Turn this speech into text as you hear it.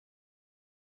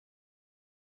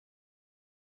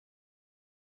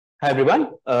Hi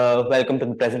everyone, welcome to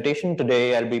the presentation.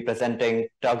 Today I'll be presenting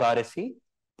TUG-RSE,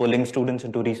 pulling students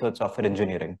into research software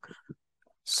engineering.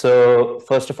 So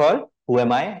first of all, who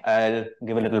am I? I'll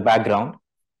give a little background.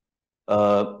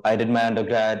 I did my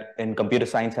undergrad in computer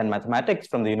science and mathematics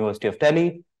from the University of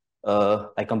Delhi.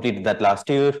 I completed that last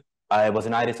year. I was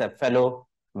an RSE fellow,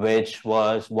 which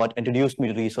was what introduced me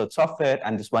to research software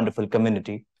and this wonderful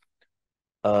community.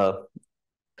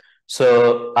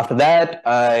 So after that,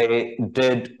 I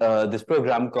did this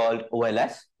program called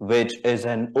OLS, which is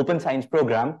an open science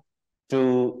program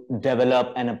to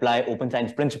develop and apply open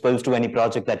science principles to any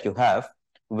project that you have,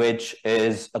 which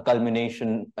is a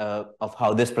culmination of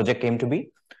how this project came to be.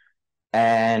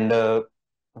 And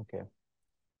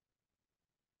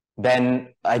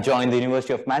then I joined the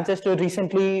University of Manchester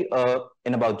recently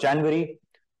in about January,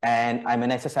 and I'm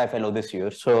an SSI fellow this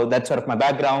year. So that's sort of my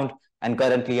background. And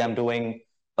currently I'm doing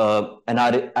I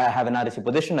have an RSE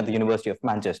position at the University of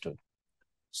Manchester.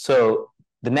 So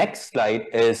the next slide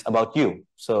is about you.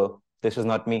 So this is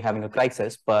not me having a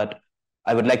crisis, but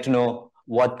I would like to know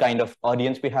what kind of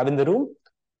audience we have in the room.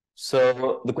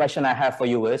 So the question I have for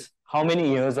you is, how many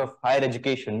years of higher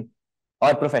education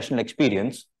or professional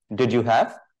experience did you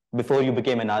have before you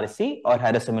became an RSE or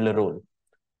had a similar role?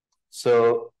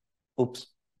 So,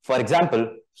 for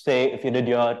example, say if you did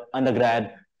your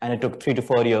undergrad and it took 3 to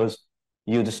 4 years,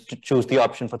 you just choose the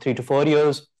option for 3 to 4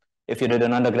 years. If you did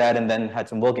an undergrad and then had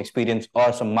some work experience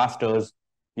or some masters,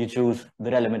 you choose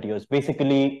the relevant years.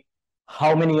 Basically,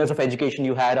 how many years of education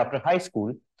you had after high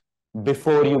school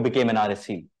before you became an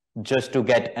RSE, just to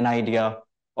get an idea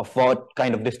of what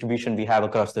kind of distribution we have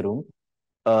across the room.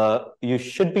 You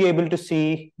should be able to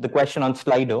see the question on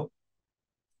Slido.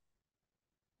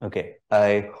 Okay,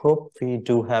 I hope we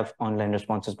do have online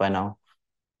responses by now.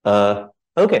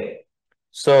 Okay.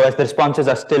 So as the responses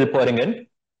are still pouring in,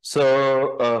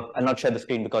 so I'll not share the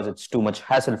screen because it's too much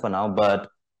hassle for now, but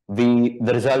the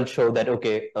results show that,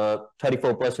 okay,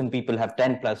 34% people have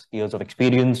 10 plus years of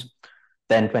experience,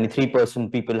 then 23%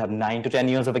 people have 9 to 10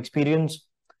 years of experience,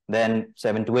 then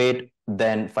 7 to 8,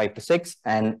 then 5 to 6,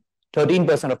 and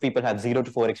 13% of people have 0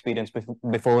 to 4 experience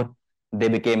before they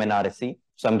became an RSE.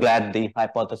 So I'm glad the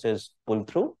hypothesis pulled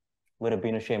through. Would have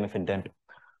been a shame if it didn't.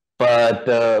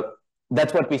 But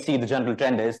that's what we see. The general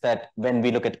trend is that when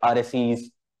we look at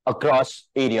RSEs across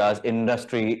areas in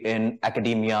industry, in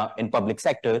academia, in public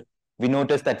sector, we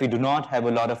notice that we do not have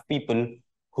a lot of people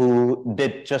who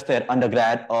did just their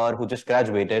undergrad or who just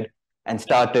graduated and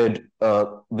started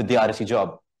with the RSE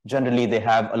job. Generally, they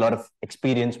have a lot of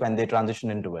experience when they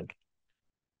transition into it.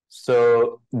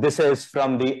 So this is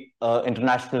from the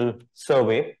international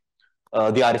survey,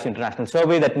 the RSE International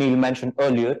Survey that Neil mentioned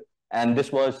earlier. And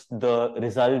this was the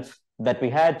results that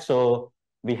we had. So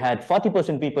we had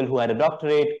 40% people who had a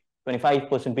doctorate,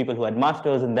 25% people who had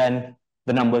masters, and then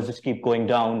the numbers just keep going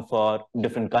down for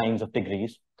different kinds of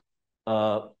degrees.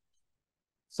 So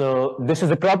this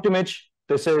is a cropped image.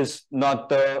 This is not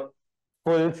the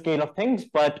full scale of things,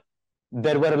 but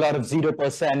there were a lot of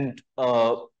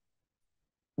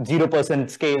 0%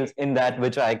 scales in that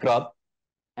which I cropped.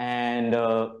 And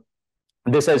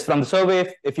this is from the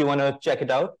survey if you want to check it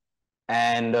out.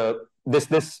 And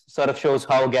this sort of shows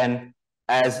how, again,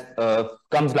 as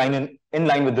comes in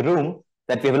line with the room,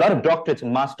 that we have a lot of doctorates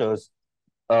and masters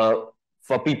for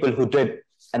people who did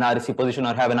an RSE position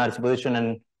or have an RSE position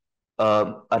and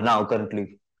are now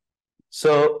currently.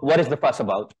 So what is the fuss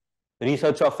about?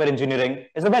 Research software engineering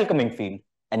is a welcoming field,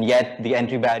 and yet the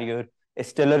entry barrier is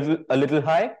still a little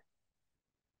high.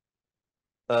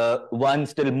 One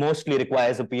still mostly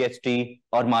requires a PhD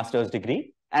or master's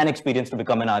degree and experience to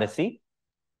become an RSE.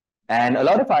 And a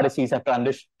lot of RSEs have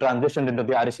transitioned into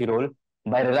the RSE role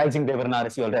by realizing they were an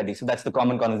RSE already. So that's the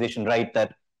common conversation, right?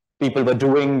 That people were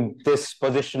doing this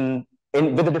position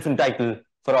with a different title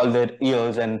for all their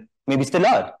years and maybe still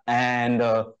are. And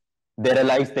they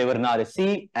realized they were an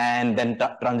RSE and then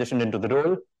transitioned into the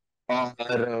role, or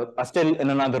are still in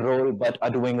another role but are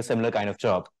doing a similar kind of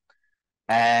job.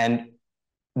 And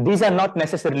these are not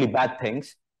necessarily bad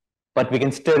things, but we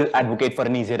can still advocate for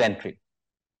an easier entry.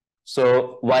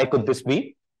 So why could this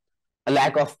be? A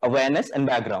lack of awareness and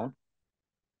background,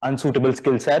 unsuitable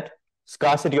skill set,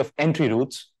 scarcity of entry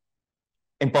routes,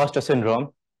 imposter syndrome,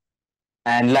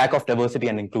 and lack of diversity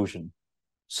and inclusion.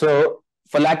 So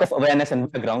for lack of awareness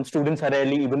and background, students are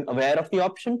rarely even aware of the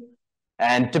option.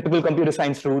 And typical computer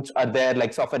science routes are there,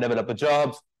 like software developer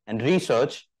jobs and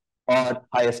research or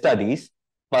higher studies.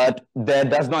 But there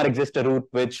does not exist a route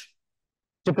which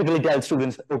typically tells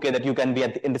students, okay, that you can be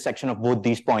at the intersection of both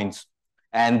these points,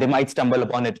 and they might stumble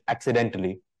upon it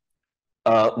accidentally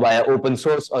via open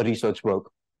source or research work.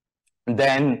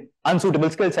 Then unsuitable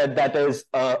skill set, that is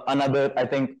another, I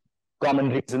think, common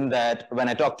reason that when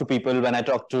I talk to people who are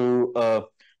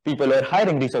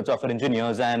hiring research software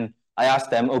engineers, and I ask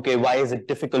them, okay, why is it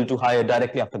difficult to hire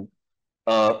directly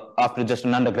after just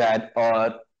an undergrad,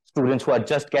 or students who are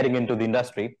just getting into the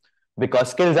industry?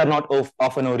 Because skills are not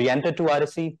often oriented to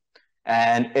RSE,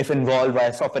 and if involved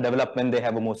via software development, they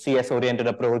have a more CS oriented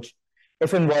approach.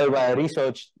 If involved via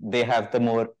research, they have the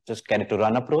more just get it to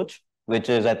run approach, which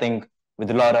is, I think,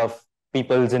 with a lot of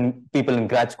people in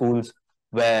grad schools,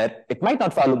 where it might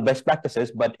not follow best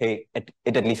practices, but hey, it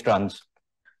at least runs.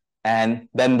 And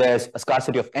then there's a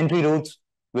scarcity of entry routes,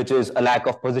 which is a lack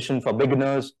of position for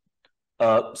beginners.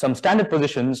 Some standard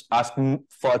positions ask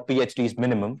for PhDs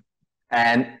minimum,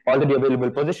 and already available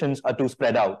positions are too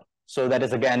spread out. So that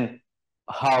is, again,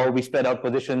 how we spread out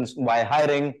positions by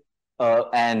hiring.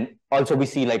 And also we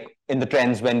see, like, in the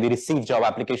trends when we receive job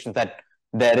applications, that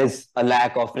there is a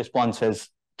lack of responses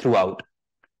throughout.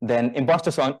 Then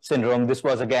imposter syndrome, this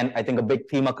was, again, I think, a big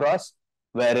theme across,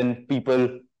 wherein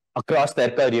people across their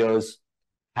careers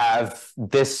have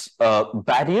this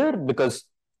barrier, because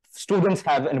students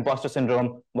have an imposter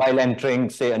syndrome while entering,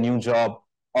 say, a new job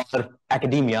or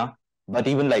academia. But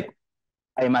even, like,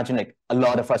 I imagine, like, a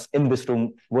lot of us in this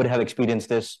room would have experienced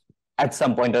this at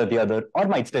some point or the other, or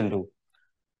might still do.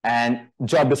 And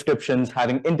job descriptions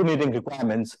having intimidating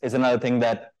requirements is another thing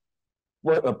that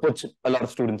puts a lot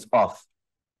of students off.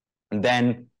 And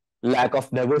then lack of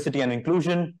diversity and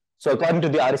inclusion. So according to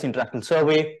the RSE Interactive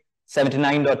Survey,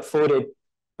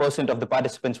 79.48% of the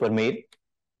participants were male.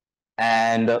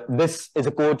 And this is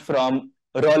a quote from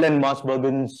Roland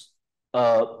Mossbergen's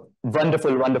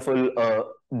wonderful,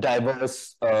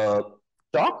 diverse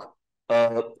talk.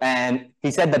 And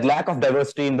he said that lack of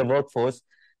diversity in the workforce,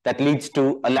 that leads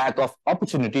to a lack of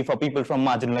opportunity for people from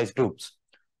marginalized groups.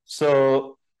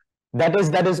 So that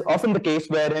is often the case,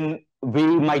 wherein we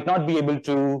might not be able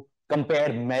to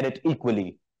compare merit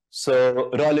equally. So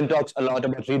Roland talks a lot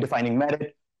about redefining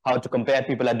merit, how to compare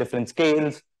people at different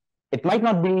scales. It might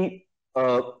not be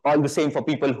all the same for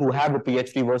people who have a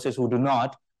PhD versus who do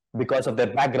not, because of their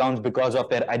backgrounds, because of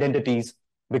their identities,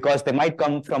 because they might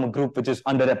come from a group which is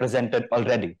underrepresented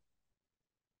already.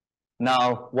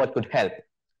 Now, what could help?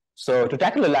 So to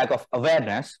tackle a lack of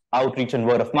awareness, outreach and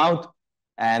word of mouth,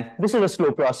 and this is a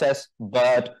slow process,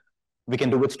 but we can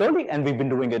do it slowly, and we've been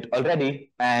doing it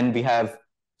already, and we have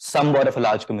somewhat of a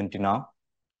large community now.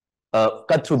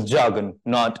 Cut through the jargon.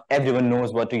 Not everyone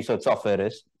knows what research software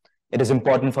is. It is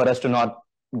important for us to not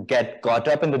get caught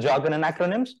up in the jargon and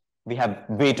acronyms. We have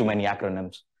way too many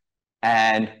acronyms.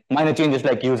 And minor changes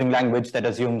like using language that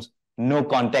assumes no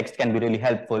context can be really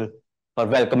helpful for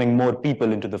welcoming more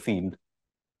people into the field.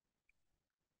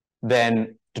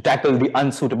 Then to tackle the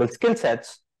unsuitable skill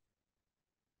sets,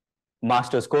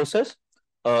 master's courses.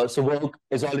 So work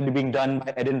is already being done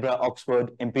by Edinburgh,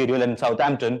 Oxford, Imperial, and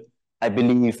Southampton. I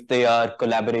believe they are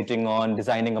collaborating on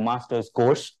designing a master's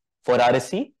course for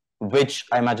RSE, which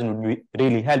I imagine would be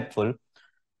really helpful.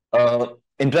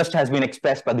 Interest has been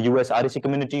expressed by the US RSE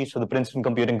community. So the Princeton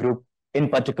Computing Group in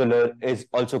particular is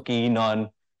also keen on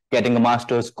getting a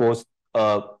master's course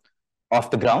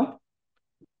off the ground.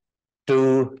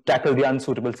 To tackle the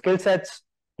unsuitable skill sets,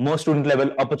 more student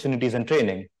level opportunities and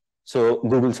training. So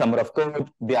Google Summer of Code,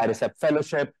 the RSE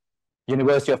Fellowship,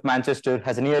 University of Manchester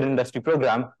has a near industry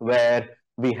program where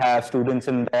we have students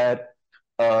in there,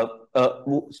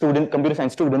 computer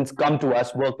science students come to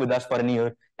us, work with us for a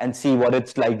year, and see what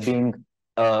it's like being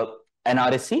an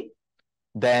RSE.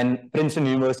 Then Princeton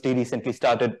University recently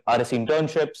started RSE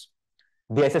internships.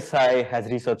 The SSI has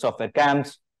research software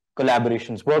camps,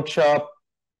 collaborations workshop,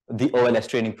 the OLS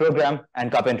training program,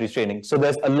 and carpentry training. So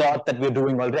there's a lot that we're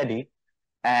doing already,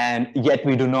 and yet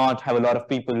we do not have a lot of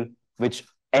people which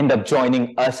end up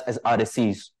joining us as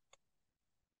RSEs.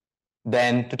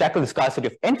 Then to tackle the scarcity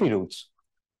of entry routes,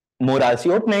 more RSE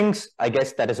openings, I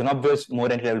guess that is an obvious, more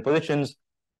entry-level positions.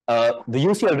 The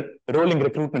UCL rolling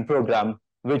recruitment program,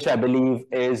 which I believe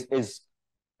is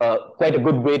quite a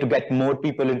good way to get more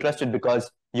people interested,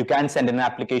 because you can send an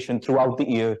application throughout the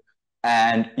year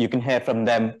and you can hear from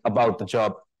them about the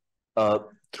job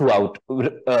throughout,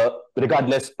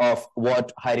 regardless of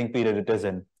what hiring period it is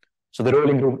in. So the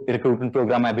rolling recruitment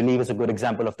program, I believe, is a good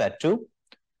example of that too.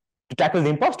 To tackle the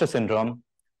imposter syndrome,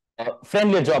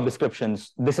 friendlier job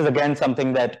descriptions. This is again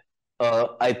something that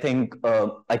I think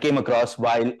I came across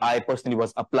while I personally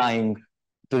was applying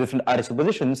to different RSE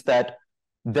positions, that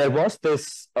there was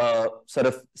this sort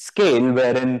of scale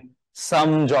wherein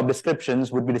some job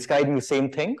descriptions would be describing the same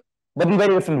thing, but in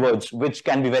very different words, which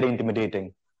can be very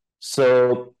intimidating.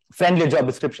 So friendlier job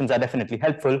descriptions are definitely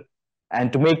helpful.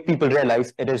 and to make people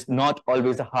realize it is not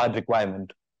always a hard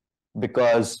requirement.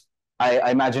 Because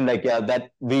I imagine that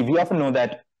we often know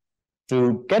that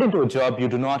to get into a job, you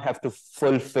do not have to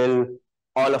fulfill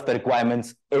all of the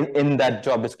requirements in that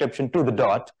job description to the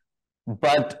dot,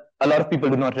 but a lot of people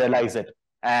do not realize it.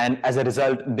 And as a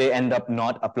result, they end up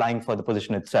not applying for the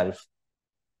position itself.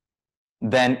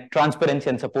 Then transparency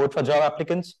and support for job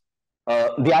applicants.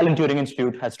 The Alan Turing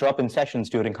Institute has drop-in sessions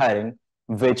during hiring,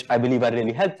 which I believe are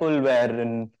really helpful,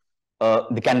 wherein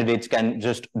the candidates can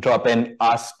just drop in,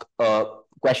 ask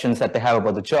questions that they have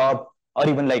about the job, or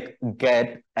even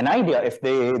get an idea if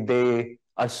they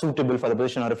are suitable for the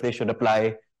position or if they should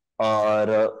apply,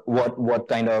 or what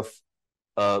kind of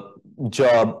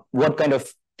job, what kind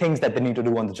of things that they need to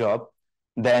do on the job.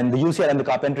 Then the UCL and the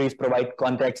carpentries provide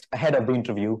context ahead of the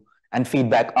interview and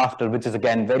feedback after, which is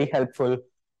again very helpful,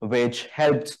 which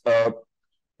helps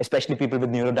especially people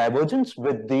with neurodivergence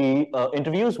with the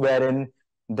interviews, wherein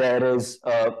there is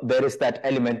that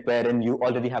element wherein you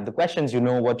already have the questions, you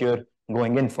know what you're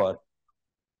going in for.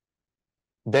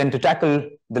 Then to tackle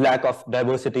the lack of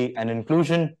diversity and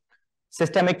inclusion,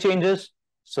 systemic changes,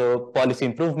 so policy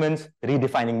improvements,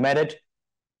 redefining merit,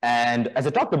 and as I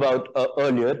talked about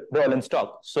earlier, role and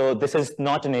stock. So this is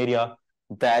not an area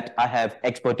that I have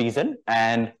expertise in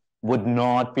and would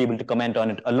not be able to comment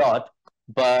on it a lot,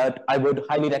 but I would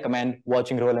highly recommend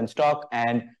watching Role and Stock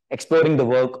and exploring the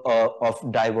work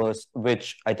of Diverse,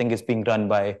 which I think is being run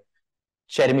by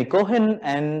Jeremy Cohen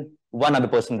and one other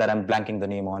person that I'm blanking the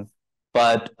name on.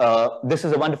 But this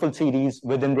is a wonderful series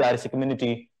within the RSE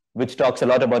community, which talks a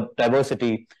lot about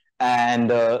diversity. And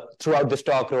throughout this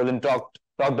talk, Roland talked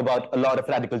about a lot of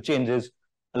radical changes,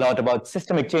 a lot about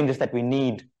systemic changes that we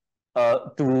need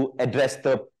to address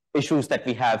the issues that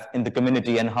we have in the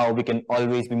community and how we can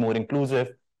always be more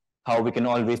inclusive, how we can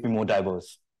always be more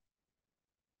diverse.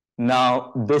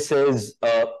 Now, this is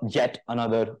yet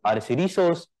another RSE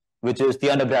resource, which is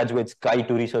the Undergraduate's Guide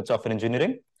to Research Software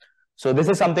Engineering. So this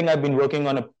is something I've been working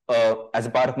on as a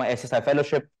part of my SSI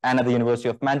fellowship and at the University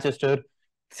of Manchester.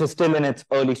 This is still in its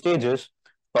early stages,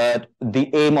 but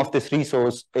the aim of this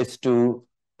resource is to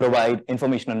provide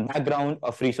information and background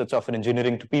of research software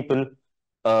engineering to people.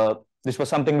 This was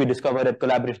something we discovered at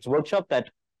Collaborations Workshop, that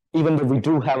even though we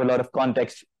do have a lot of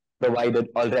context provided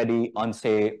already on,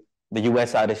 say, the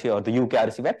US RSE or the UK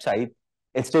RSE website,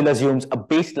 it still assumes a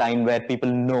baseline where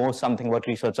people know something about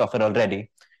research software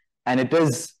already. And it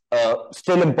is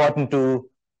still important to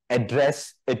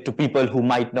address it to people who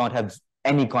might not have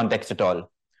any context at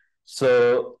all.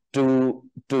 So to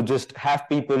just have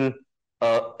people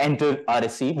enter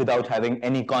RSE without having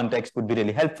any context would be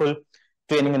really helpful.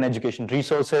 Training and education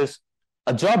resources,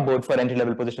 a job board for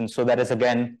entry-level positions. So that is,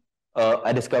 again,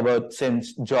 I discovered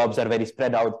since jobs are very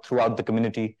spread out throughout the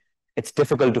community, it's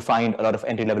difficult to find a lot of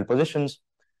entry-level positions.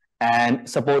 And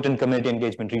support and community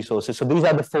engagement resources. So these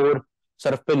are the four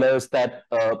sort of pillars that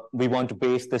we want to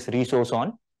base this resource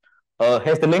on.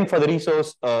 Here's the link for the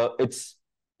resource.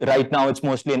 Right now, it's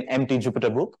mostly an empty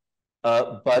Jupyter book.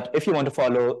 But if you want to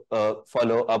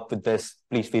follow up with this,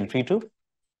 please feel free to.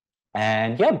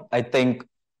 And yeah, I think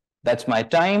that's my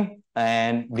time.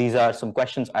 And these are some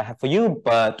questions I have for you,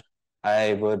 but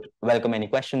I would welcome any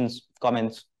questions,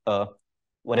 comments,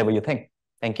 whatever you think.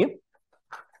 Thank you.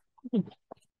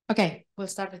 Okay, we'll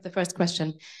start with the first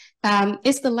question.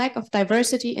 Is the lack of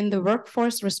diversity in the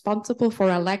workforce responsible for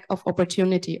a lack of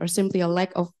opportunity or simply a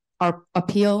lack of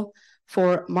appeal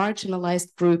for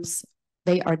marginalized groups?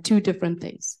 They are two different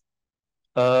things.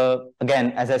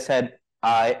 Again, as I said,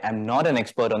 I am not an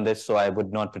expert on this, so I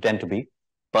would not pretend to be.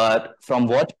 But from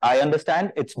what I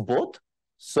understand, it's both.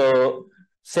 So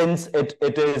since it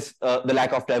is the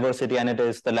lack of diversity and it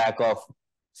is the lack of,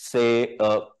 say,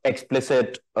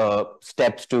 explicit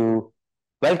steps to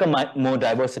welcome more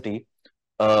diversity,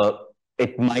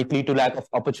 it might lead to lack of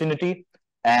opportunity.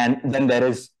 And then there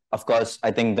is, of course,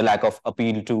 I think the lack of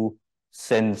appeal to,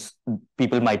 since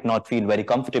people might not feel very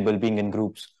comfortable being in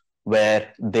groups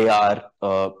where they are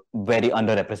very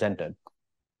underrepresented.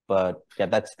 But yeah,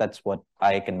 that's what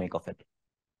I can make of it.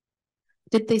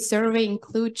 Did the survey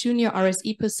include junior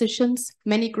RSE positions?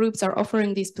 Many groups are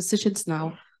offering these positions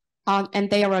now. And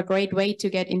they are a great way to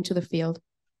get into the field.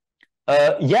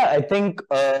 Yeah, I think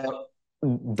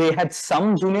they had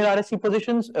some junior RSE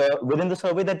positions within the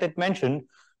survey that it mentioned,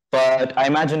 but I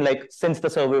imagine since the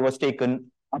survey was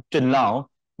taken up till now,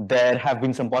 there have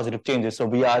been some positive changes. So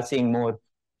we are seeing more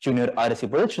junior RSE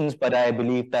positions, but I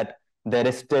believe that there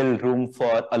is still room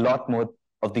for a lot more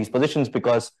of these positions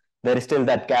because there is still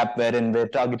that gap wherein we're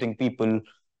targeting people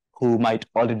who might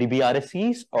already be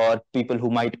RSEs or people who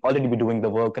might already be doing the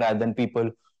work rather than people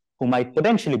who might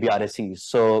potentially be RSEs.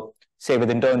 So say with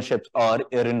internships or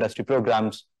your industry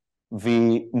programs,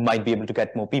 we might be able to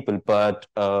get more people. But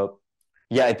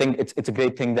yeah, I think it's a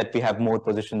great thing that we have more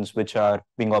positions which are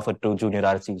being offered to junior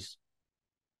RSEs.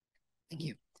 Thank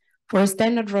you. For a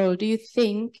standard role, do you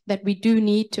think that we do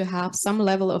need to have some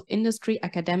level of industry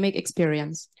academic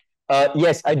experience?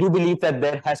 Yes, I do believe that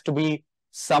there has to be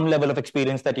some level of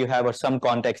experience that you have or some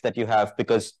context that you have,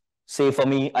 because say for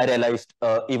me, I realized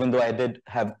even though I did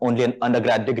have only an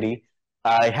undergrad degree,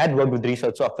 I had worked with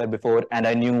research software before and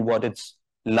I knew what it's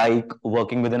like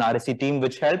working with an RSE team,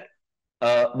 which helped.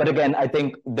 But again, I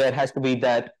think there has to be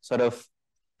that sort of,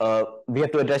 we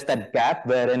have to address that gap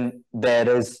wherein there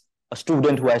is a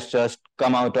student who has just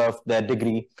come out of their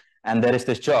degree and there is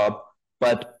this job,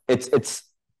 but it's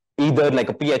either like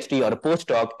a PhD or a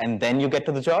postdoc and then you get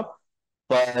to the job.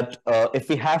 But if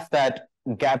we have that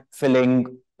gap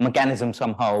filling mechanism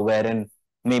somehow wherein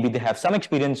maybe they have some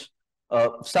experience,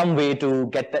 some way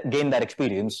to gain that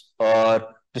experience, or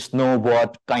just know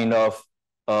what kind of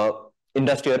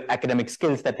industry or academic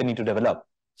skills that they need to develop.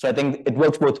 So I think it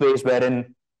works both ways,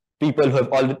 wherein people who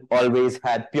have always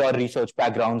had pure research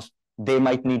backgrounds, they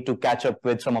might need to catch up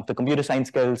with some of the computer science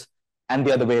skills, and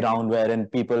the other way around, wherein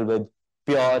people with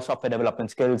pure software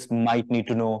development skills might need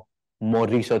to know more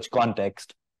research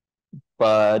context.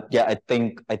 But yeah, I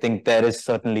think there is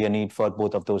certainly a need for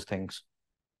both of those things.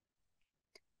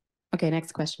 Okay,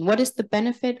 next question. What is the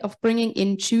benefit of bringing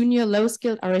in junior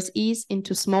low-skilled RSEs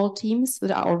into small teams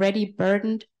that are already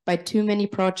burdened by too many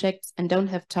projects and don't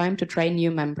have time to train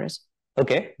new members?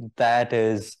 Okay, that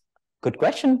is a good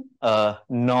question.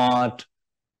 Not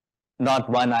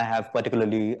one I have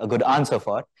particularly a good answer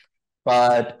for.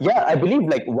 But yeah, I believe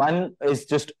like one is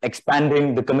just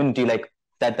expanding the community. Like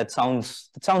that sounds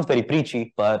very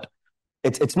preachy, but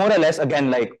it's more or less,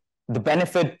 again, like the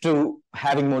benefit to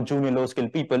having more junior low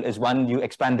skilled people is, one, you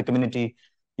expand the community,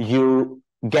 you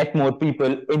get more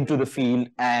people into the field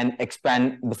and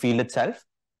expand the field itself.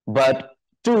 But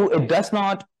two, it does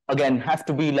not again have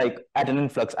to be like at an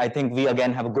influx. I think we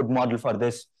again have a good model for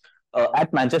this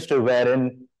at Manchester,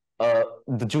 wherein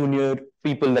the junior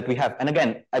people that we have, and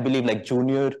again, I believe like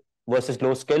junior versus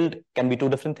low skilled can be two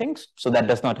different things. So that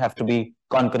does not have to be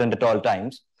concurrent at all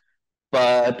times.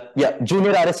 But yeah,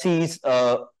 junior RSEs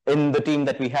in the team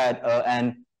that we had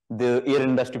and the air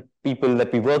industry people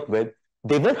that we worked with,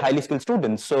 they were highly skilled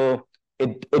students. So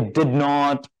it did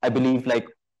not, I believe, like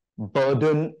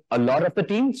burden a lot of the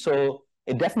team. So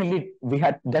it definitely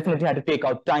had to take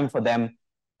out time for them.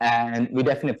 And we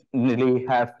definitely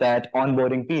have that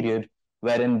onboarding period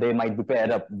wherein they might be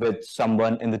paired up with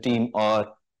someone in the team, or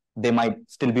they might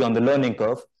still be on the learning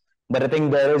curve. But I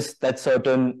think there is that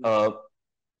certain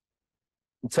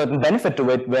benefit to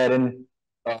it, wherein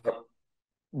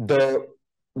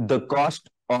the cost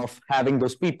of having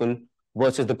those people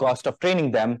versus the cost of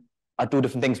training them are two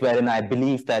different things, wherein I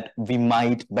believe that we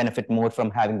might benefit more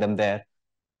from having them there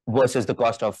versus the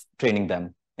cost of training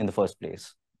them in the first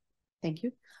place. Thank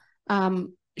you.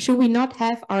 Should we not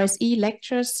have RSE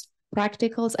lectures,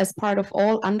 practicals as part of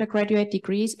all undergraduate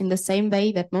degrees in the same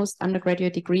way that most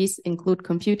undergraduate degrees include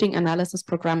computing, analysis,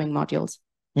 programming modules?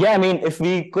 Yeah, I mean, if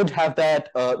we could have that,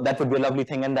 that would be a lovely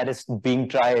thing. And that is being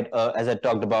tried, as I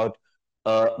talked about,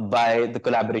 by the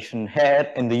collaboration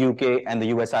here in the UK and the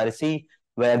US RSE,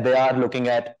 where they are looking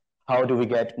at how do we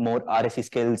get more RSE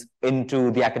skills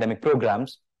into the academic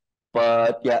programs.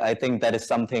 But yeah, I think that is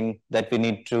something that we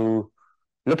need to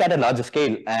look at a larger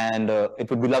scale. And it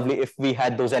would be lovely if we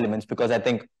had those elements, because I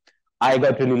think I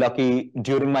got really lucky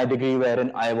during my degree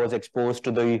wherein I was exposed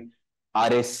to the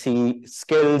RSE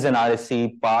skills and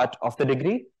RSE part of the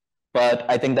degree. But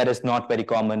I think that is not very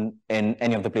common in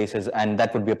any of the places, and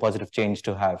that would be a positive change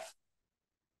to have.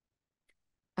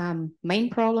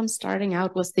 Main problem starting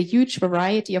out was the huge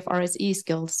variety of RSE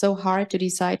skills, so hard to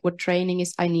decide what training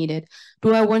is I needed.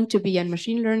 Do I want to be a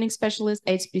machine learning specialist,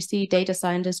 HPC, data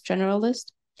scientist,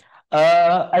 generalist?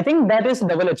 I think that is a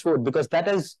double-edged sword, because that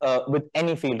is with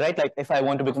any field, right? Like if I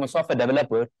want to become a software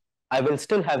developer, I will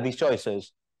still have these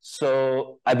choices.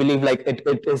 So I believe like it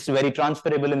is very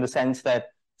transferable in the sense that,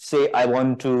 say, I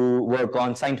want to work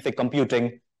on scientific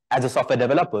computing as a software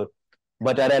developer,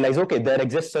 but I realize, okay, there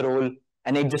exists a role,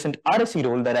 an adjacent RSE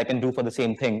role that I can do for the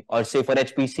same thing, or say for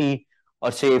HPC,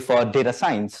 or say for data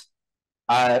science.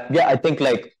 Yeah, I think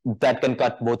like that can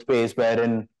cut both ways,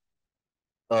 wherein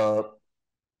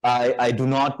I do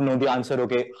not know the answer,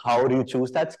 okay, how do you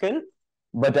choose that skill?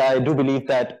 But I do believe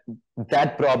that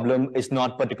that problem is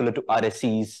not particular to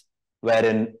RSEs,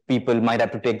 wherein people might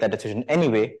have to take that decision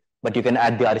anyway, but you can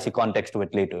add the RSE context to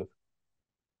it later.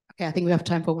 Okay, I think we have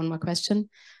time for one more question.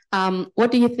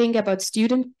 What do you think about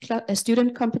student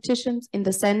competitions in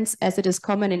the sense as it is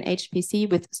common in HPC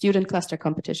with student cluster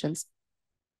competitions?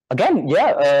 Again,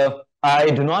 yeah, I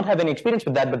do not have any experience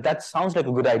with that, but that sounds like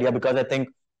a good idea because I think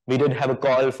we did have a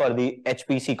call for the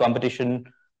HPC competition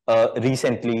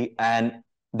recently, and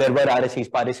there were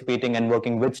RSEs participating and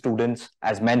working with students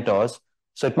as mentors.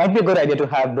 So it might be a good idea to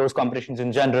have those competitions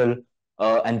in general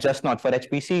and just not for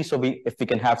HPC. So if we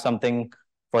can have something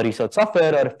for research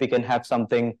software, or if we can have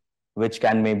something which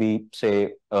can maybe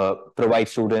say provide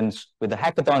students with a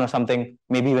hackathon or something,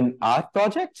 maybe even art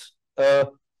projects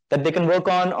that they can work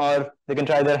on or they can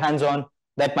try their hands on,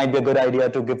 that might be a good idea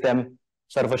to give them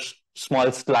sort of a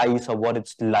small slice of what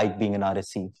it's like being an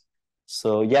RSE.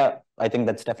 So yeah, I think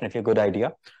that's definitely a good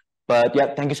idea. But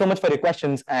yeah, thank you so much for your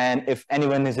questions. And if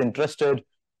anyone is interested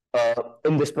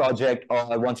in this project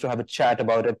or wants to have a chat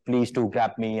about it, please do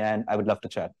grab me and I would love to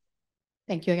chat.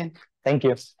 Thank you again. Thank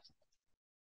you.